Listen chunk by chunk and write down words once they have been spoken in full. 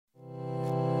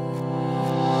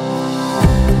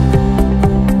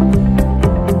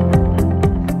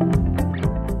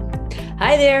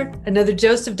there, another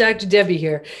dose of Dr. Debbie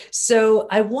here. So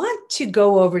I want to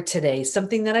go over today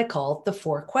something that I call the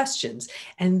 4 questions.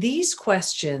 And these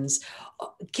questions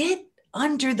get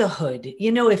under the hood.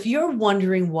 You know, if you're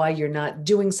wondering why you're not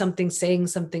doing something, saying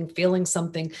something, feeling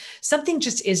something, something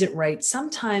just isn't right.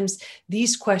 Sometimes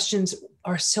these questions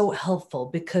are so helpful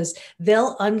because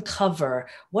they'll uncover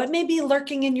what may be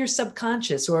lurking in your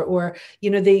subconscious, or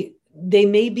they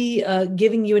may be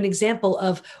giving you an example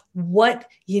of what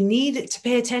you need to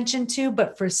pay attention to,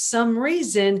 but for some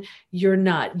reason you're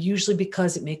not, usually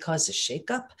because it may cause a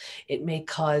shakeup. It may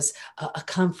cause a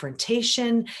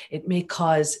confrontation. It may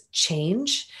cause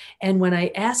change. And when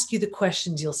I ask you the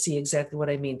questions, you'll see exactly what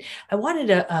I mean. I wanted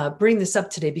to bring this up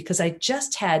today because I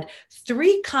just had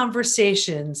 3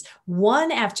 conversations,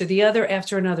 one after the other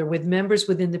after another, with members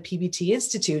within the PBT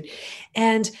Institute.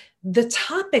 And the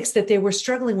topics that they were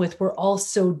struggling with were all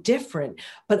so different,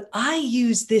 but I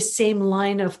used this same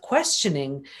line of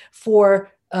questioning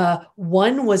for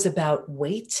one was about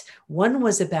weight, one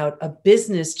was about a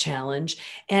business challenge,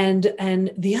 and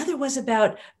the other was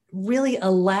about really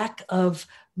a lack of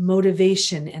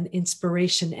motivation and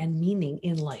inspiration and meaning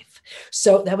in life.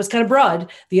 So that was kind of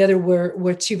broad. The other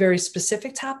were 2 very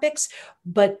specific topics,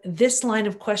 but this line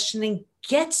of questioning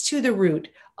gets to the root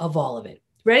of all of it.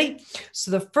 Ready? So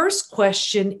the first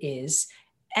question is,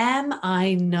 am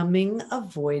I numbing,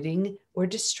 avoiding, or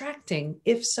distracting?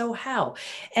 If so, how?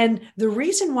 And the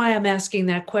reason why I'm asking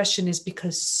that question is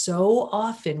because so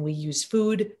often we use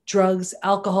food, drugs,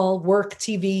 alcohol, work,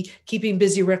 TV, keeping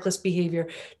busy, reckless behavior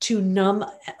to numb,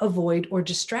 avoid, or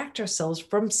distract ourselves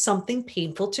from something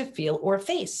painful to feel or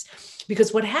face.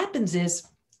 Because what happens is,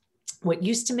 what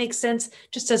used to make sense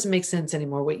just doesn't make sense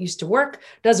anymore. What used to work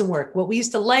doesn't work. What we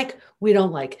used to like, we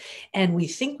don't like. And we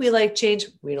think we like change,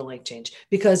 we don't like change,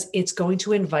 because it's going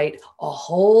to invite a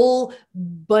whole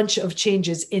bunch of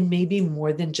changes in maybe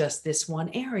more than just this one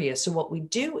area. So what we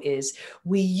do is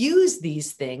we use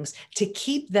these things to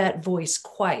keep that voice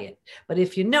quiet. But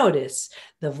if you notice,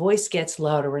 the voice gets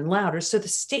louder and louder, so the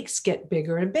stakes get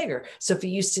bigger and bigger. So if it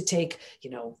used to take,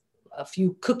 a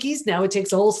few cookies, now it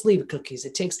takes a whole sleeve of cookies.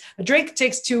 It takes a drink, it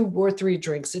takes 2 or 3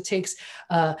 drinks. It takes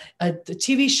a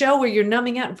TV show where you're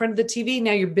numbing out in front of the TV.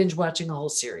 Now you're binge watching a whole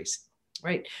series,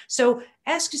 right? So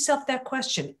ask yourself that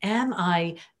question. Am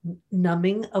I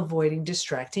numbing, avoiding,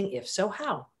 distracting? If so,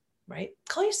 how? Right?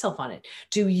 Call yourself on it.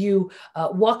 Do you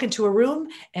walk into a room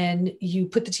and you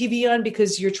put the TV on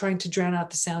because you're trying to drown out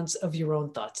the sounds of your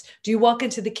own thoughts? Do you walk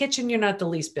into the kitchen, you're not the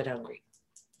least bit hungry,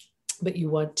 but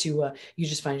you want to, you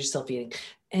just find yourself eating?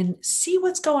 And see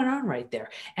what's going on right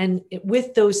there. And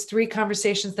with those 3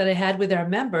 conversations that I had with our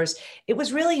members, it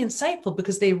was really insightful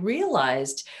because they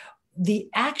realized the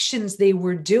actions they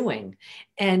were doing.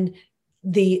 And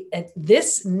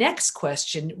this next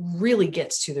question really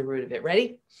gets to the root of it.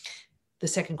 Ready? The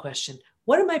second question: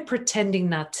 what am I pretending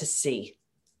not to see?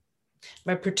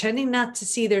 Am I pretending not to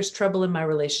see there's trouble in my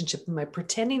relationship? Am I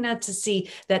pretending not to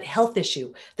see that health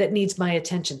issue that needs my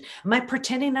attention? Am I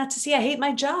pretending not to see I hate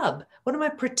my job? What am I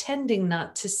pretending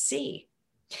not to see?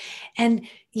 And,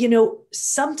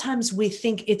 sometimes we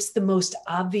think it's the most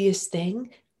obvious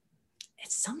thing.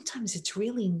 Sometimes it's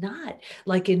really not.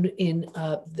 Like in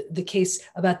the case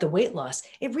about the weight loss,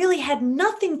 it really had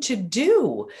nothing to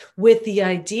do with the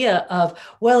idea of,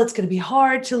 well, it's going to be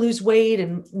hard to lose weight.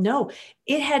 And no,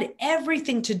 it had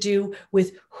everything to do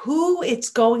with who it's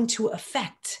going to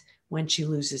affect when she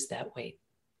loses that weight.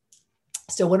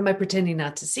 So what am I pretending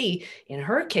not to see? In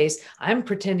her case, I'm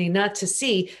pretending not to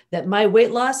see that my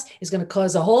weight loss is going to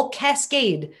cause a whole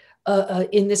cascade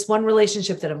in this one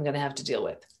relationship that I'm going to have to deal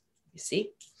with. You see?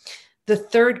 The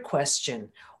third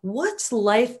question: what's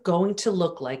life going to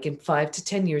look like in 5 to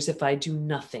 10 years if I do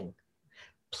nothing?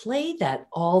 Play that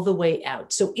all the way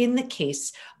out. So in the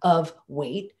case of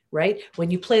weight, right?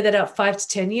 When you play that out 5 to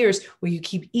 10 years where you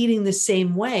keep eating the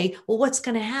same way, well, what's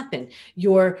going to happen?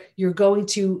 You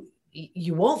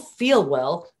won't feel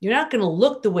well. You're not going to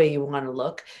look the way you want to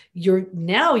look. You're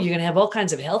going to have all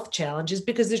kinds of health challenges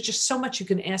because there's just so much you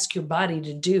can ask your body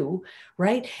to do,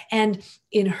 right? And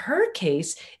in her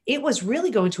case, it was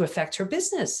really going to affect her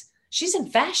business. She's in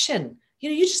fashion.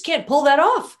 You just can't pull that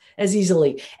off as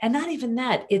easily. And not even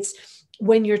that. It's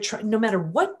when you're no matter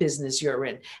what business you're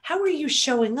in, how are you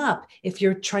showing up if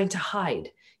you're trying to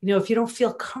hide? If you don't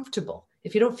feel comfortable,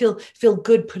 if you don't feel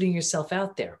good putting yourself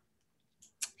out there.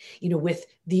 With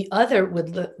the other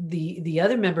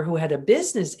member who had a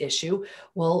business issue,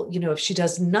 well, if she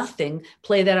does nothing,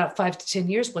 play that out 5 to 10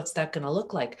 years, what's that going to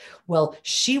look like? Well,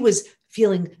 she was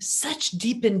feeling such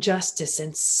deep injustice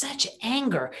and such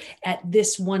anger at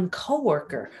this one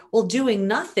coworker while doing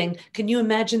nothing. Can you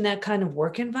imagine that kind of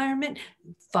work environment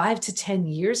 5 to 10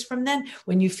 years from then,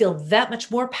 when you feel that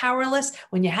much more powerless,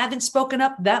 when you haven't spoken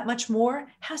up that much more?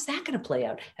 How's that going to play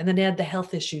out? And then add the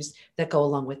health issues that go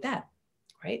along with that,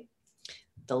 right?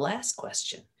 The last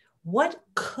question: what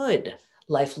could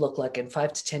life look like in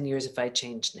 5 to 10 years if I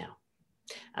changed now?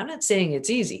 I'm not saying it's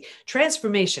easy.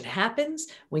 Transformation happens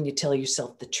when you tell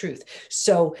yourself the truth.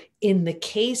 So in the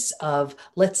case of,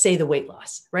 let's say, the weight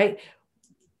loss, right?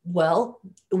 Well,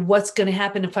 what's going to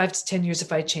happen in 5 to 10 years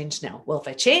if I change now? Well, if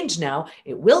I change now,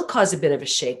 it will cause a bit of a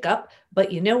shakeup,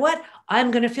 but you know what? I'm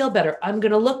going to feel better. I'm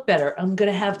going to look better. I'm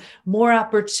going to have more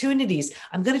opportunities.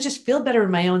 I'm going to just feel better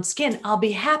in my own skin. I'll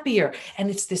be happier.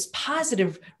 And it's this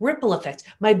positive ripple effect.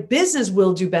 My business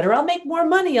will do better. I'll make more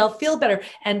money. I'll feel better.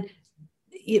 And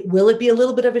will it be a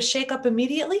little bit of a shakeup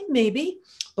immediately? Maybe.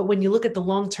 But when you look at the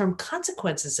long-term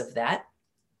consequences of that,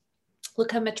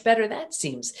 look how much better that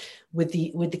seems. With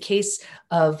the case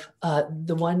of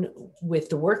the one with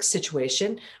the work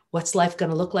situation, what's life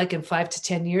going to look like in 5 to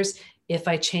 10 years if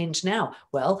I change now?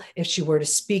 Well, if she were to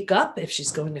speak up, if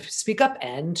she's going to speak up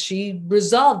and she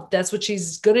resolved, that's what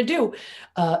she's going to do.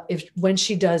 When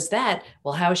she does that,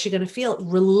 well, how is she going to feel?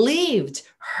 Relieved,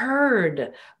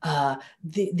 heard,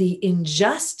 the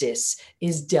injustice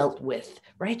is dealt with,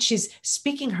 right? She's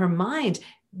speaking her mind,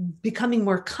 becoming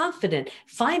more confident,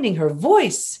 finding her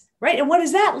voice, right? And what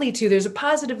does that lead to? There's a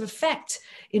positive effect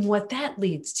in what that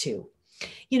leads to.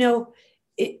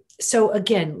 So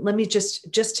again, let me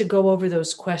just to go over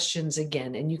those questions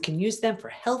again, and you can use them for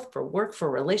health, for work,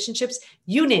 for relationships,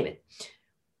 you name it.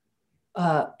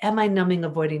 Am I numbing,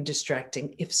 avoiding,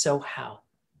 distracting? If so, how?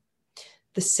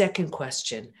 The second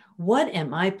question: what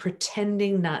am I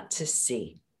pretending not to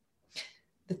see?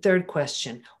 The third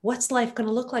question: what's life going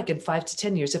to look like in 5 to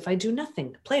 10 years if I do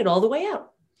nothing? Play it all the way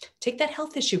out. Take that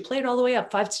health issue, play it all the way out,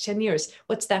 5 to 10 years.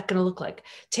 What's that going to look like?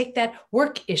 Take that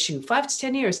work issue, 5 to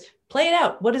 10 years, play it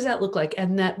out. What does that look like?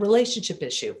 And that relationship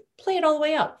issue, play it all the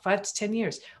way out, 5 to 10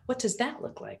 years. What does that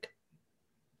look like?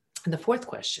 And the fourth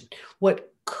question: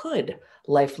 what could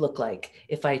life look like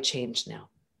if I change now?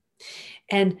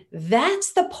 And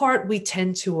that's the part we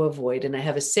tend to avoid. And I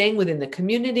have a saying within the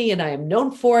community, and I am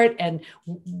known for it. And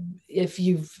if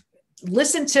you've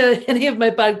listened to any of my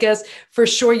podcasts, for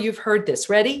sure you've heard this.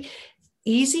 Ready?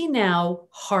 Easy now,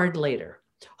 hard later.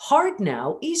 Hard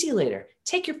now, easy later.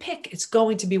 Take your pick. It's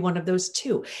going to be one of those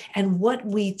two. And what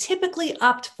we typically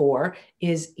opt for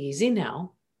is easy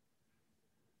now.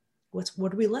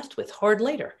 What are we left with? Hard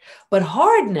later. But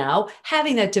hard now,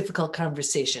 having that difficult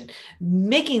conversation,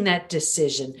 making that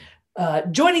decision,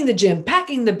 joining the gym,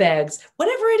 packing the bags,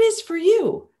 whatever it is for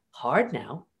you. Hard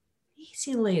now,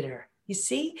 easy later. You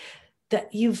see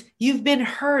that you've been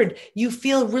heard. You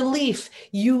feel relief.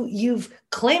 You've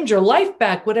claimed your life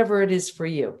back, whatever it is for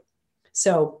you.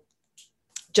 So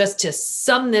just to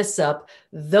sum this up,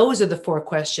 those are the 4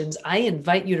 questions I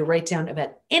invite you to write down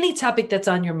about any topic that's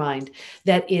on your mind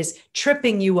that is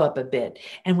tripping you up a bit.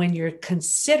 And when you're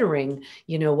considering,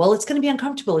 well, it's going to be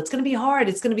uncomfortable, it's going to be hard,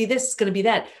 it's going to be this, it's going to be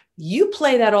that, you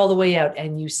play that all the way out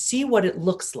and you see what it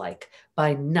looks like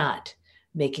by not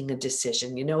making a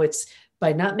decision. It's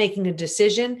by not making a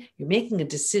decision, you're making a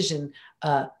decision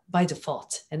by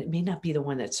default, and it may not be the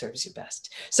one that serves you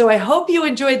best. So I hope you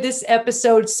enjoyed this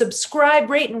episode.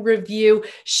 Subscribe, rate, and review.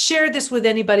 Share this with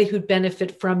anybody who'd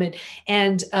benefit from it.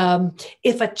 And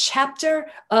if a chapter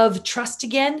of Trust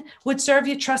Again would serve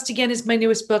you, Trust Again is my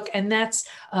newest book, and that's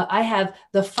I have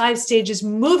the 5 stages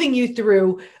moving you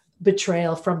through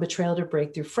betrayal, from betrayal to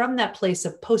breakthrough, from that place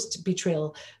of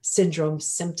post-betrayal syndrome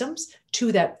symptoms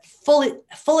to that full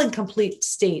and complete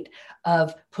state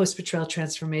of post-betrayal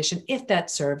transformation. If that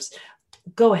serves,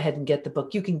 go ahead and get the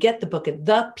book. You can get the book at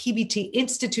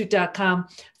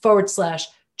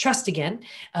thepbtinstitute.com/trust again.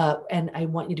 And I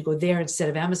want you to go there instead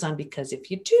of Amazon, because if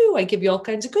you do, I give you all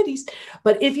kinds of goodies.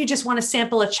 But if you just want to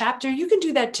sample a chapter, you can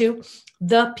do that too.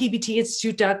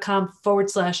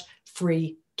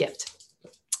 thepbtinstitute.com/free gift.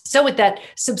 So with that,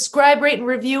 subscribe, rate, and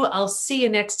review. I'll see you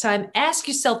next time. Ask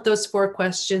yourself those 4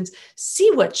 questions.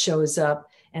 See what shows up.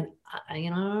 And I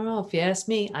don't know, if you ask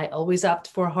me, I always opt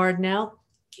for hard now,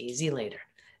 easy later.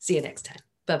 See you next time.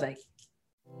 Bye-bye.